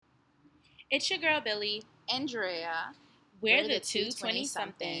It's your girl, Billy. Andrea. We're the 220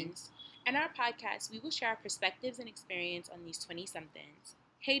 220-Somethingss. In our podcast, we will share our perspectives and experience on these 20-somethings.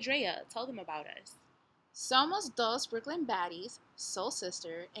 Hey, Drea, tell them about us. Somos dos Brooklyn baddies, soul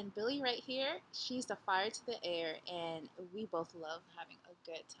sister, and Billy right here, she's the fire to the air, and we both love having a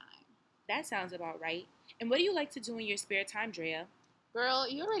good time. That sounds about right. And what do you like to do in your spare time, Drea? Girl,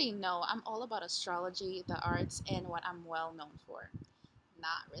 you already know I'm all about astrology, the arts, and what I'm well known for.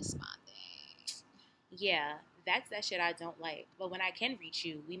 Not responding. Yeah, that's that shit I don't like. But when I can reach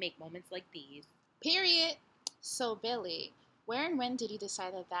you, we make moments like these. Period. So, Billy, where and when did you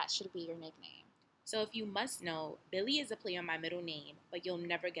decide that that should be your nickname? So if you must know, Billy is a play on my middle name, but you'll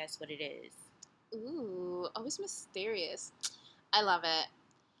never guess what it is. Ooh, always mysterious. I love it.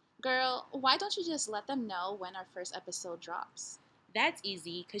 Girl, why don't you just let them know when our first episode drops? That's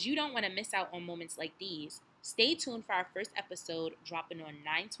easy, because you don't want to miss out on moments like these. Stay tuned for our first episode dropping on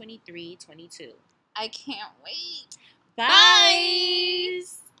 9/23/22. I can't wait. Bye!